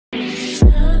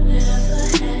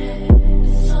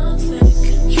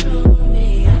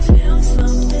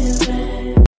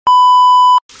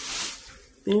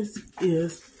This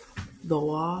is the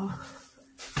wall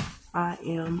I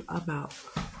am about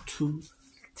to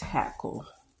tackle.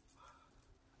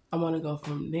 I'm going to go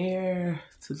from there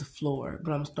to the floor,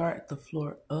 but I'm going to start the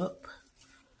floor up.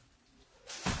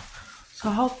 So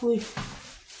hopefully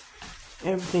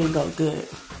everything go good.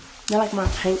 Not like my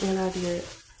painting I did.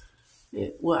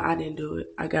 Well, I didn't do it.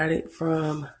 I got it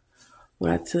from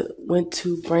when I went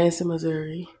to Branson,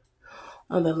 Missouri,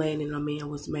 on the landing a man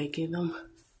was making them.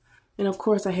 And of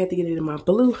course I had to get it in my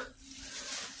blue.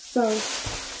 So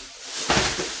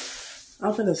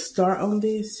I'm going to start on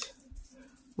this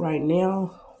right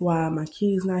now while my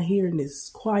kid's not here and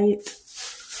it's quiet.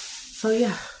 So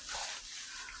yeah,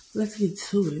 let's get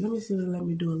to it. Let me see if it'll let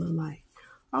me do a little light.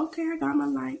 Okay, I got my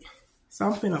light. So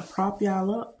I'm finna prop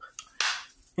y'all up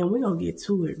and we're gonna get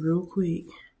to it real quick.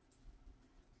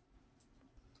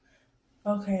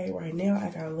 Okay, right now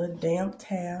I got a little damp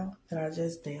towel that I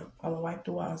just damped. I'm gonna wipe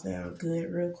the walls down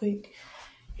good real quick.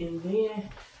 And then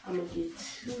I'm gonna get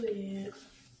to it.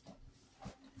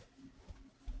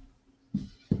 I'm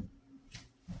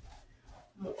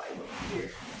gonna wipe up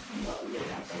here. I'm gonna get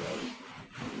it out the way.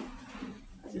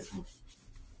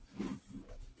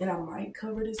 And I might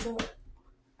cover this up.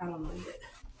 I don't know yet.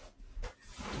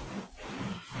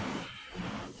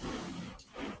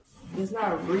 It's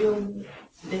not real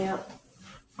damp,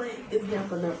 but it's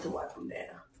damp enough to wipe them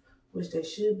down. Which they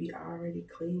should be already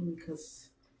clean because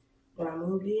when I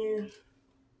moved in,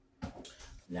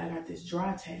 now I got this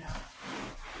dry towel.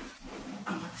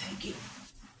 I'm gonna take it.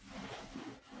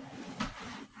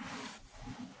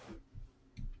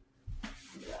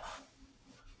 Yeah.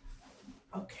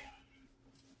 Okay.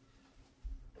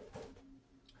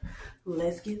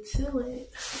 Let's get to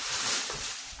it.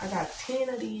 I got 10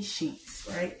 of these sheets,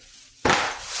 right?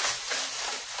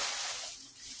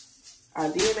 I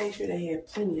did make sure they had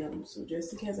plenty of them, so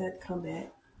just in case I had to come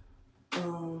back.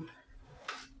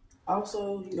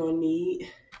 Also, you're gonna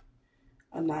need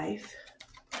a knife.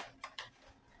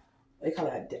 They call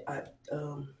it I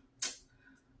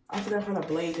forgot what kind of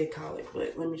blade they call it,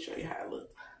 but let me show you how it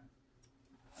looks.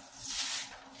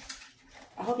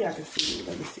 I hope y'all can see it.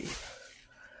 Let me see.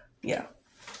 Yeah.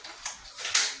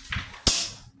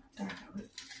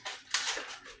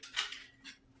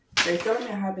 They sell them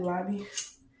at Hobby Lobby.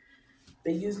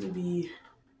 They usually be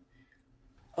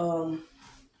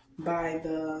by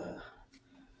the,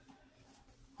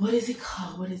 what is it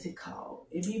called?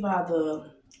 It be by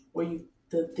the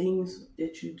the things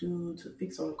that you do to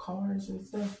fix on cars and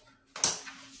stuff.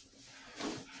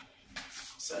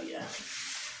 So yeah.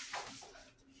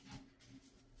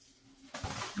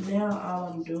 Now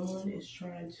all I'm doing is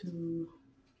trying to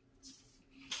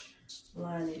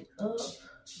line it up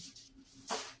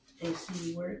and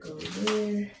see where it goes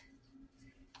there.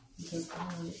 Because I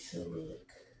want it to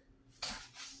look,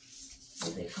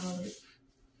 what they call it,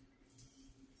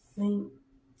 think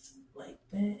like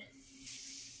that.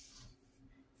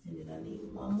 And then I need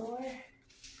one more.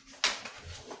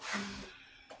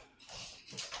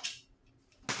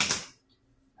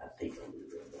 I think I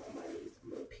might need some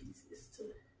little pieces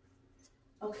too.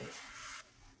 Okay.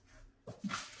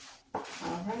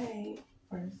 All right.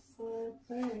 First one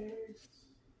first.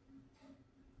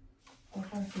 I'm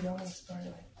trying to see, y'all want to start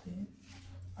it like this.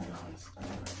 I don't want to start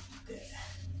it like that.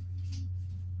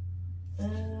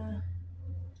 Yeah,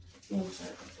 we'll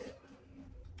start like that.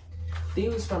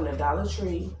 These was from the Dollar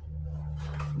Tree.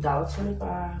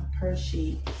 $1.25 per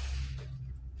sheet.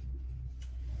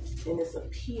 And it's a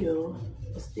peel,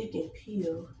 a stick and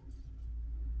peel.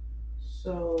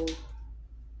 So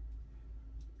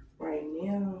right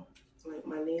now, like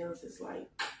my nails is like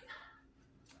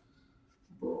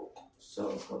broke.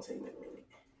 So it's gonna take me a minute.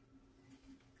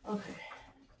 Okay.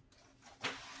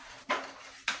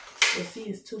 You see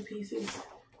it's 2 pieces.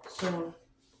 So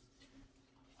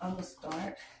I'm gonna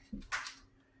start.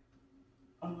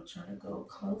 I'm gonna try to go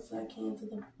close as I can to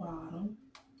the bottom.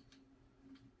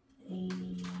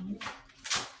 And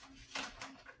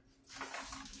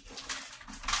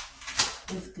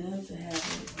it's good to have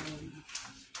it,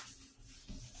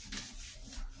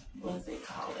 what does they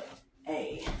call it?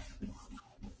 I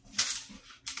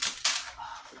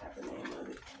forgot the name of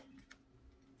it.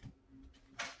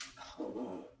 Hold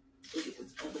on. Look at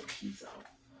this other piece off.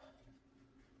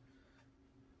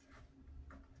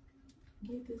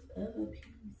 Get this other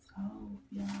piece off,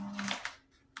 y'all.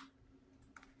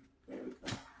 There we go.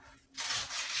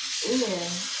 And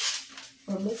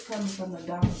from this coming from the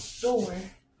dollar store,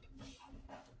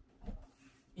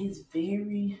 it's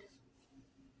very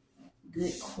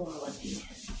good quality.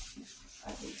 I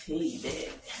can tell you that.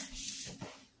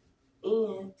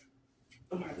 And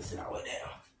I'm gonna have to sit all the way down.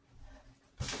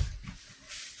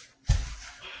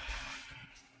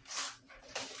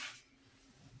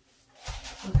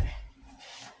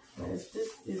 is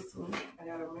this one. I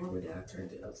gotta remember that I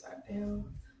turned it upside down.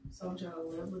 So I'm trying to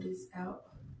level this out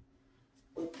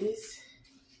with this,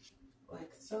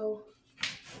 like so.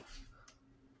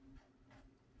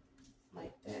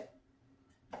 Like that.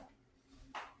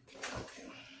 Okay.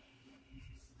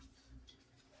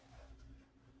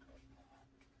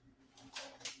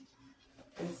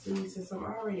 And see, since I'm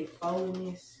already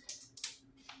folding this,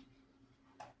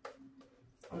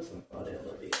 I'm just gonna fold it a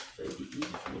little bit so it'd be easy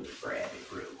for me to grab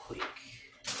it real quick.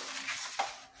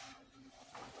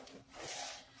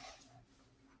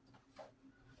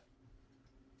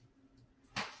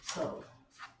 So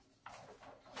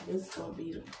this is gonna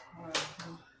be the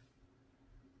problem.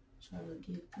 Trying to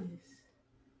get this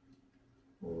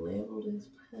leveled as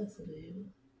possible.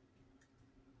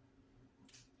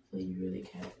 So you really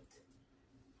can't,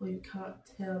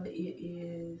 tell that it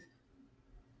is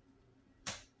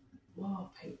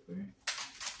wallpaper.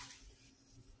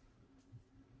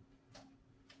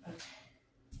 Okay.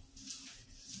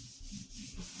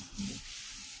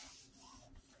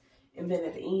 And then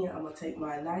at the end, I'm gonna take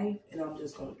my knife and I'm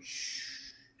just gonna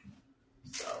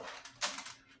so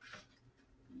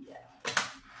yeah.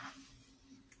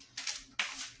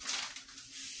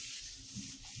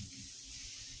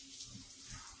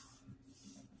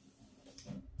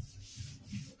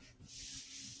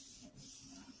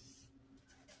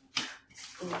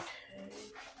 Okay.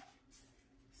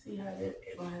 See how that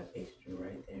it gonna have extra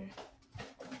right there.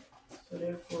 So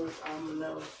therefore, I'm gonna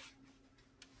know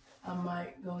I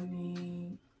might go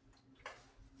need.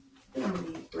 I think I'm gonna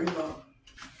need 3 more.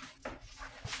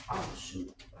 Oh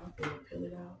shoot! I'm gonna peel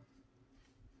it out.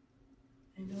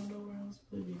 I don't know where I was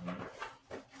putting it.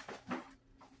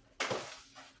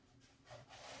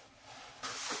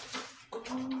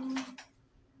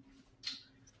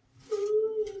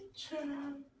 Ooh,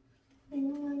 child, think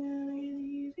I'm gonna get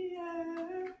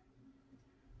easier.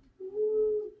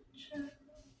 Ooh, child,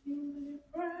 think it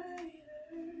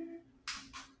brighter.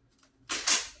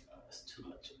 Oh, that's too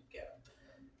much of a gap.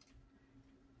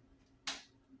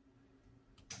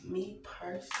 Me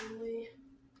personally,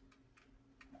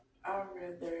 I'd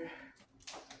rather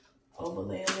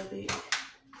overlay a little bit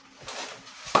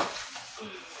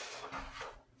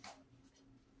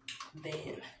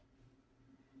than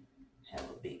have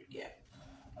a big gap.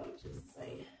 I'm just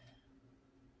saying.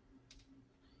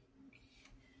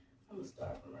 I'm gonna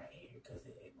start from right here because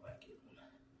it ain't like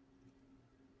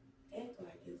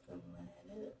it's gonna line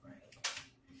up right.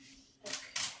 Okay.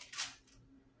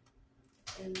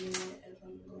 And then as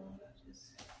I'm going, I just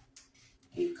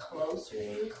get closer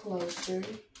and closer.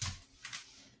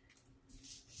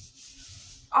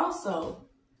 Also,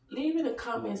 leave in the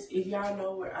comments if y'all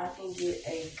know where I can get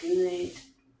a good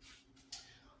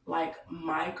like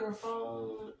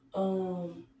microphone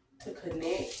to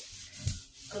connect.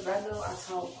 Cause I know I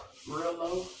talk real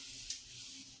low.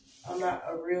 I'm not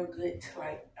a real good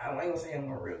I ain't gonna say I'm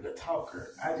a real good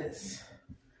talker.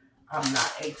 I'm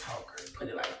not a talker. Put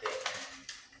it like that.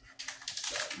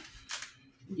 So,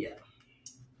 yeah.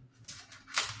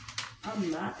 I'm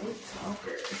not a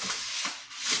talker.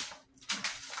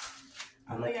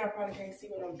 I know y'all probably can't see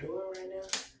what I'm doing right now.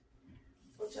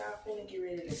 But y'all finna get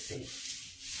ready to see.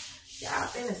 Y'all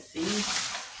finna see.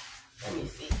 Let me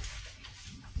see.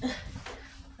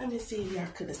 Let me see if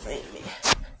y'all could have seen me.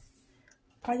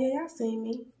 Oh yeah, y'all seen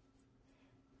me.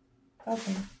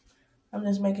 Okay. I'm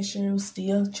just making sure it was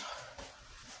still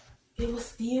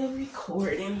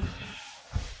recording.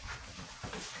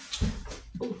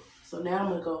 Ooh. So now I'm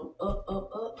gonna go up, up,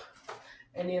 up.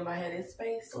 And then if I had this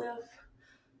space left,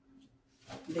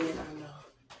 then I know.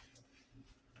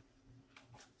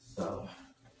 So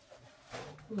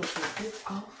I'm gonna take this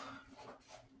off.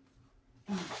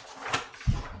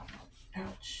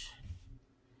 Ouch.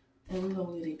 And we're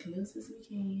gonna get it close as we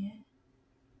can.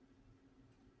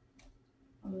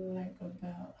 Like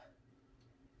about,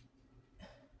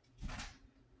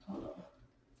 hold on.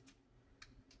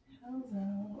 How's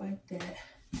that? Like that.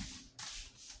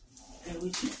 And we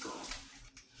just go.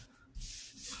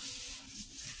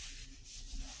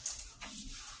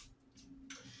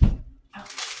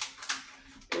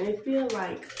 And it feel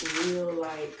like real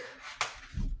like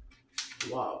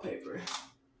wallpaper.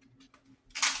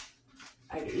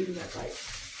 I can even got like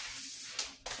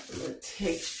a little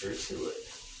texture to it.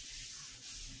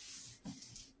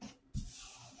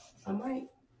 I'm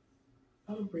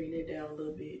gonna bring it down a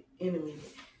little bit in a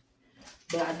minute.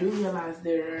 But I do realize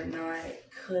they're not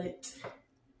cut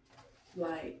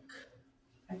like,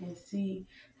 I can see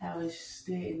how it's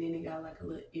set and then it got like a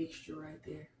little extra right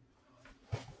there.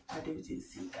 I do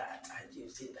just see that. I do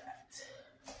see that.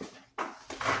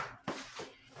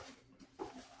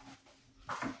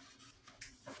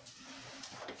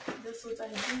 this was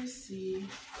like juicy.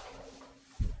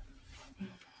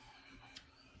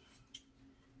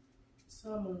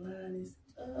 So I'm gonna line this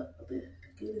up a bit as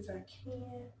good as I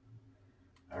can.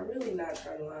 I'm really not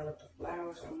trying to line up the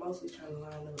flowers. I'm mostly trying to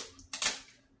line up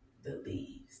the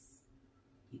leaves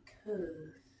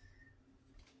because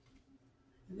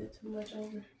is that too much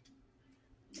over?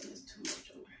 Yeah, it's too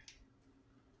much over.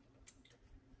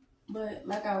 But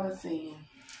like I was saying,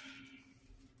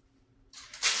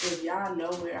 if y'all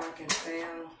know where I can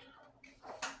find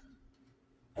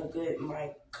a good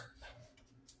mic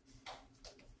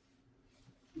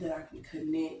that I can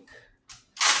connect,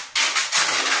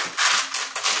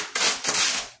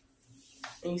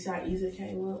 and you see how easy it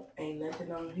came up? Ain't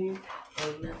nothing on here,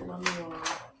 ain't nothing on the wall.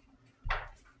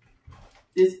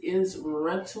 This is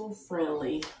rental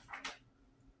friendly.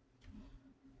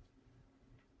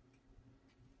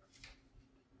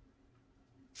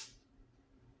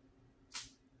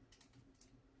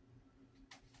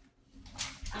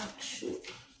 Oh,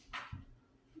 shoot.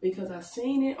 Because I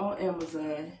seen it on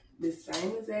Amazon, the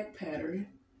same exact pattern.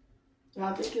 And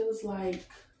I think it was like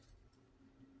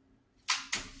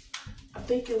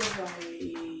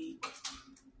 $20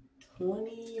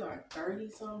 or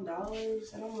 $30 some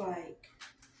dollars. And I'm like,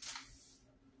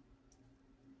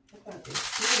 I thought this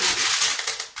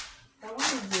serious. Now why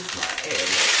is this not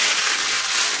adding up?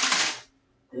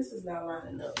 This is not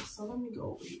lining up. So let me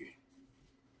go over here.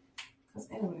 Because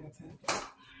I don't have time for that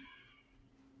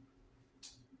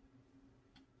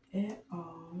at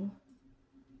all.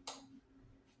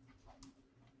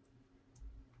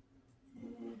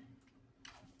 And,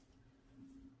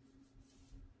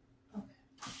 okay.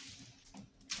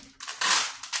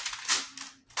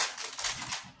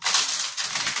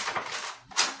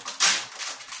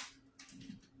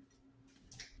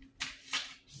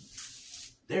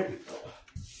 There we go.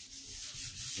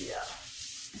 Yeah.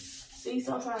 See,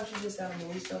 sometimes you just gotta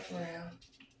move stuff around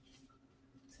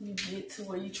till you get to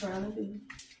where you're trying to be.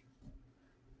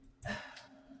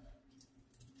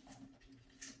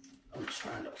 I'm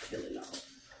trying to peel it off.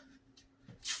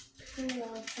 Peel it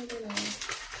off, peel it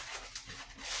off.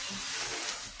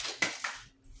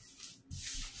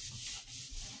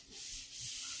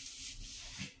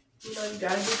 You know, you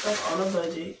gotta get stuff on a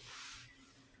budget.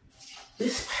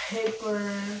 This paper,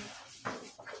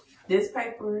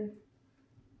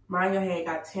 mind your head,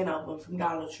 got 10 of them from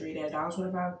Dollar Tree. That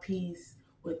 $1.25 a piece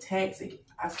with tax.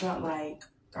 I spent like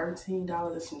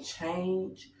 $13 and some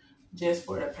change just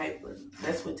for the paper.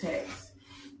 That's with tax.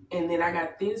 And then I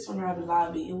got this from Hobby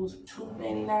Lobby. It was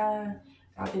 $2.99.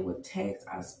 I think with tax,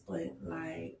 I spent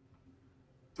like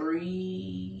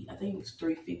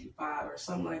 $3.55 or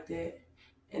something like that.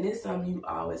 And it's something you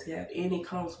always have. And it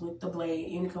comes with the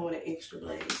blade. And it comes with an extra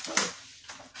blade. So,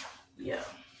 yeah.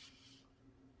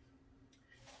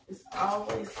 It's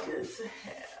always good to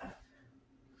have.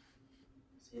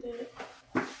 See that?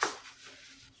 So,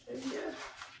 yeah.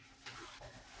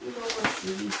 You know what's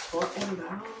really talking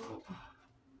about?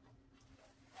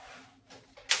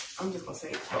 I'm just going to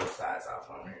take both sides off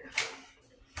on here.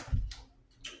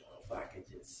 If I could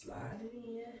just slide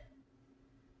it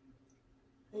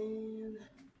in.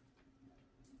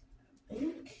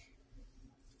 And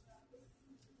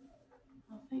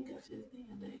I think I just did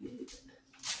that good.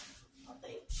 I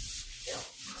think, yeah.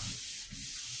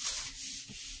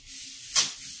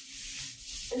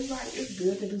 It's like, it's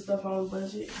good to do stuff on a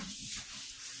budget.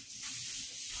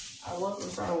 I was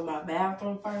gonna start with my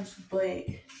bathroom first, but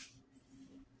I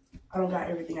don't got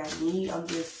everything I need. I'm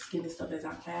just getting stuff as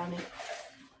I found it.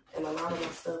 And a lot of my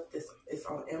stuff is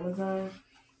on Amazon.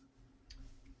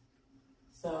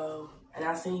 So, and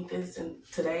I seen this and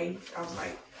today, I was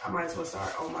like, I might as well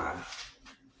start on my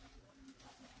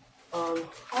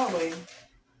hallway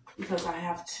because I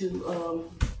have to,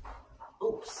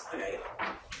 oops, okay.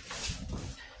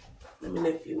 Let me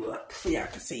lift you up so y'all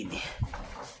can see me.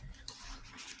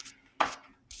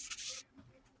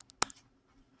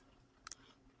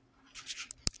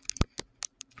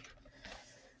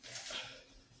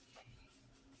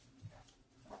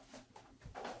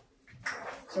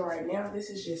 So right now, this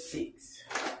is just 6.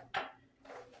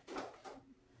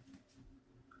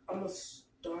 I'm gonna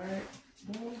start,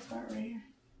 do I want to start right here?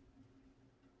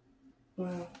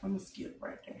 Well, I'm gonna skip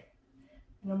right there.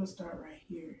 And I'm gonna start right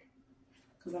here.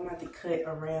 Cause I'm gonna have to cut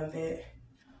around that.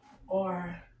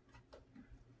 Or,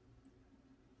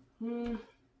 I'm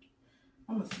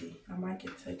gonna see. I might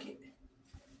get tuck it.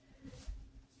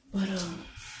 But,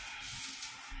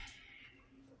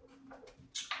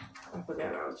 I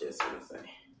forgot I was just gonna say.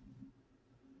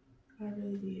 I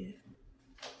really did.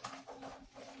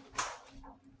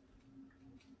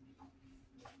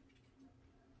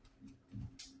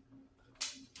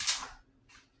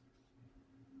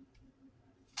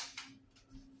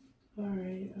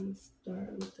 Let's start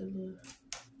with the little.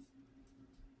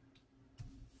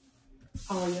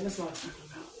 Oh yeah, that's what I was talking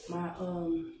about.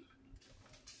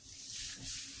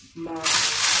 My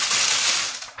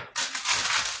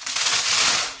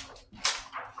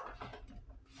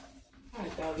I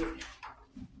got it.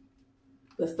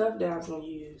 The stuff that I was gonna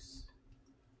use.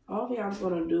 All thing I was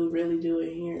gonna really do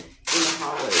it here in the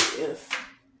hallway is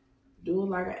do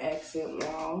like an accent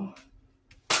wall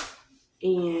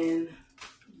and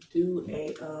do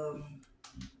a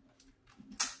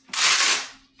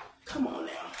come on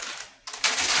now.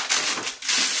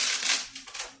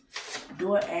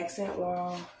 Do an accent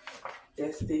wall.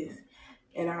 That's this.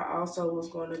 And I also was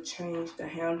going to change the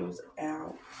handles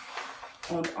out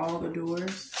on all the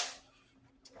doors.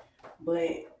 But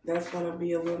that's going to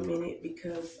be a little minute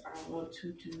because I want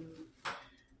to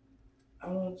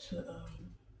run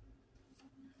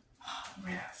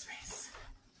out of space.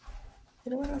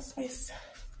 Get run out of space.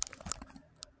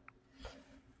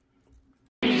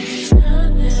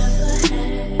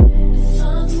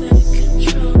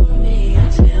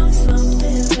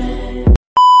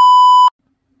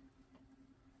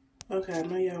 Okay, I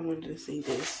know y'all wanted to see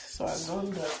this, so I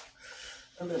zoomed up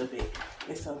a little bit.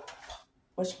 It's a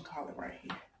whatchamacallit right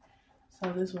here.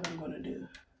 So this is what I'm gonna do.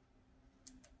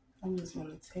 I'm just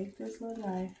gonna take this little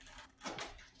knife,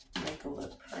 make a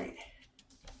little print.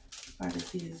 I can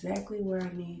see exactly where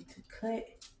I need to cut.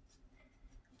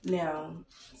 Now,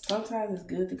 sometimes it's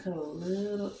good to cut a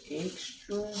little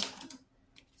extra,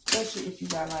 especially if you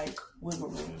got like wiggle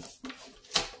room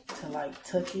to like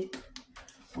tuck it,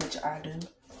 which I do.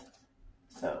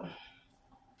 So,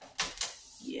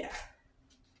 yeah.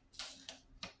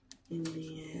 And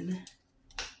then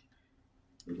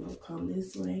we're gonna come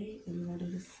this way and we're gonna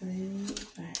do the same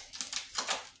thing.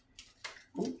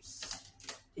 Oops.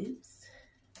 Oops.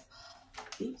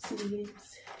 Oopsie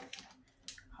oops.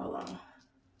 Hold on.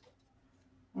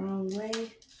 Wrong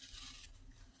way.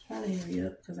 Trying to hurry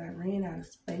up because I ran out of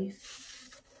space.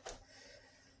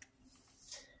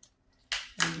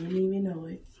 I didn't even know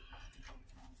it.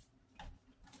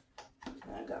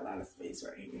 I got a lot of space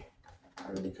right here.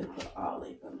 I really could put all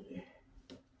it under there.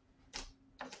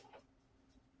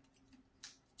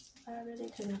 I really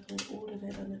could have put all of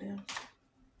that under there.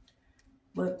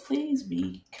 But please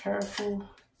be careful.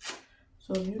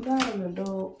 So if you're not an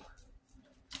adult,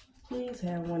 please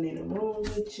have one in the room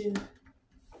with you.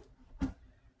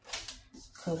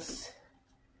 Because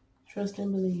trust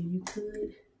and believe you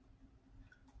could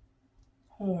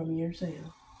harm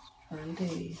yourself. Trying to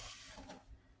tell you.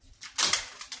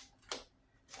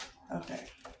 Okay.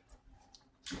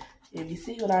 If you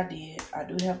see what I did, I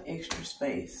do have extra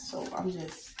space. So I'm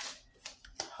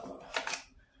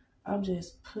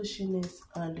just pushing this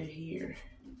under here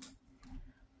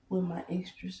with my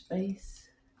extra space.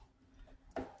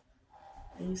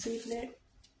 And you see that?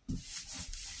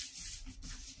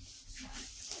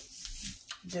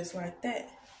 Just like that.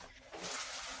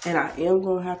 And I am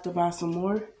going to have to buy some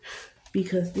more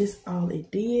because this all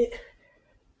it did.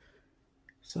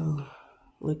 So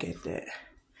look at that.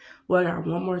 Well, I got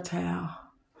one more towel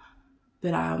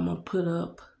that I'm going to put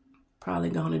up.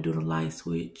 Probably going to do the light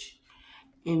switch.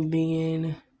 And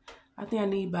then I think I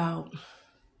need about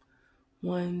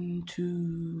 1,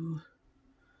 2,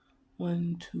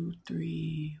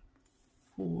 3,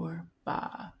 4,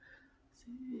 5.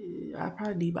 I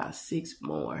probably need about 6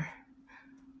 more.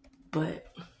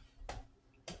 But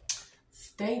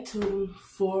stay tuned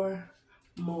for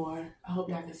more. I hope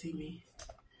y'all can see me.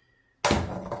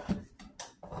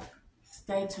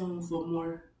 Stay tuned for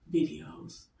more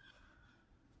videos.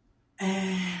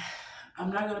 And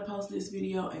I'm not going to post this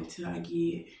video until I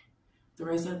get the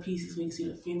rest of the pieces so you can see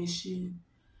the finishing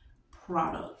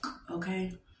product,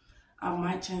 okay? I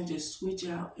might change the switch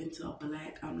out into a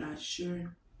black. I'm not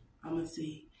sure. I'm going to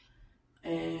see.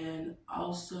 And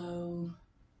also,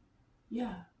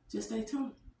 yeah, just stay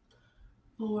tuned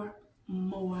for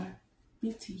more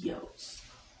videos.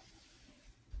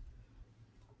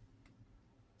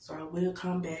 So I will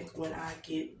come back when I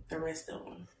get the rest of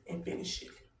them and finish it.